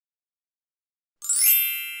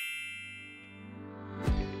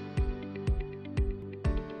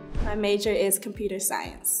My major is computer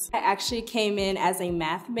science. I actually came in as a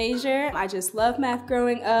math major. I just loved math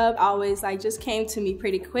growing up. Always just came to me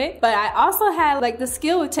pretty quick. But I also had the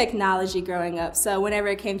skill with technology growing up. So whenever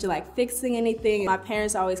it came to fixing anything, my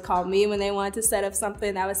parents always called me when they wanted to set up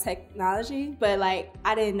something that was technology. But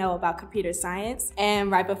I didn't know about computer science. And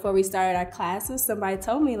right before we started our classes, somebody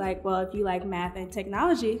told me well, if you like math and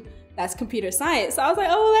technology, that's computer science. So I was like,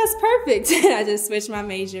 oh, well, that's perfect. And I just switched my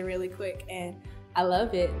major really quick and I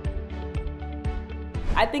love it.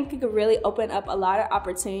 I think it could really open up a lot of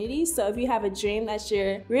opportunities. So if you have a dream that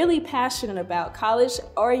you're really passionate about, college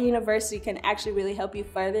or university can actually really help you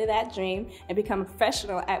further that dream and become a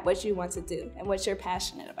professional at what you want to do and what you're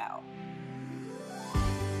passionate about.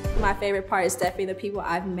 My favorite part is definitely the people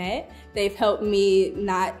I've met. They've helped me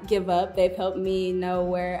not give up. They've helped me know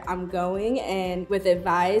where I'm going, and with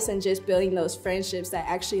advice and just building those friendships that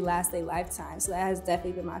actually last a lifetime. So that has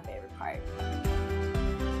definitely been my favorite part.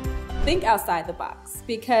 Think outside the box,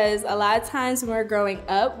 because a lot of times when we're growing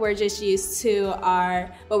up, we're just used to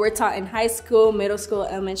what we're taught in high school, middle school,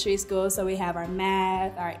 elementary school. So we have our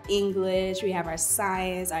math, our English, we have our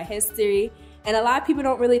science, our history. And a lot of people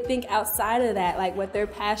don't really think outside of that, what their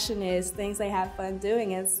passion is, things they have fun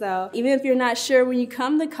doing. And so even if you're not sure when you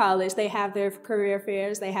come to college, they have their career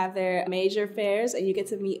fairs, they have their major fairs, and you get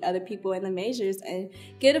to meet other people in the majors and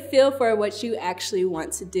get a feel for what you actually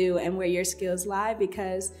want to do and where your skills lie,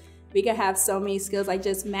 because we can have so many skills like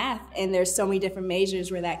just math, and there's so many different majors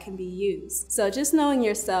where that can be used. So just knowing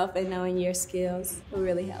yourself and knowing your skills will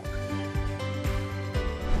really help.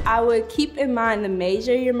 I would keep in mind the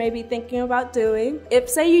major you're maybe thinking about doing. If,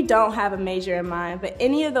 say, you don't have a major in mind, but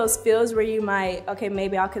any of those fields where you might, okay,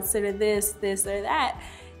 maybe I'll consider this, or that,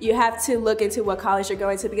 you have to look into what college you're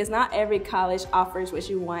going to, because not every college offers what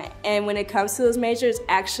you want. And when it comes to those majors,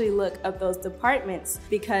 actually look up those departments,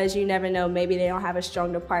 because you never know, maybe they don't have a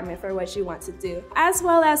strong department for what you want to do. As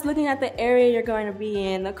well as looking at the area you're going to be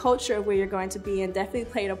in, the culture of where you're going to be in definitely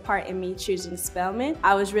played a part in me choosing Spelman.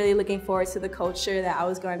 I was really looking forward to the culture that I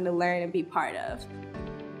was going to learn and be part of.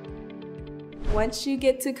 Once you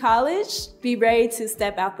get to college, be ready to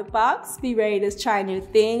step out the box, be ready to try new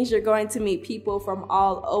things. You're going to meet people from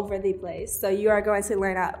all over the place. So you are going to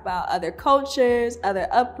learn about other cultures, other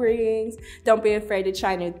upbringings. Don't be afraid to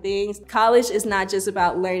try new things. College is not just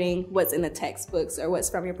about learning what's in the textbooks or what's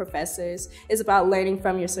from your professors. It's about learning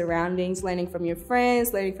from your surroundings, learning from your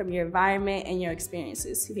friends, learning from your environment and your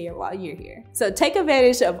experiences here while you're here. So take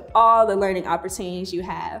advantage of all the learning opportunities you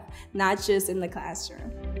have, not just in the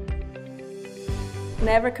classroom.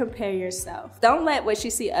 Never compare yourself. Don't let what you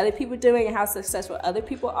see other people doing and how successful other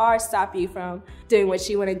people are stop you from doing what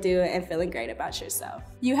you want to do and feeling great about yourself.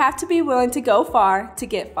 You have to be willing to go far to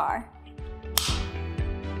get far.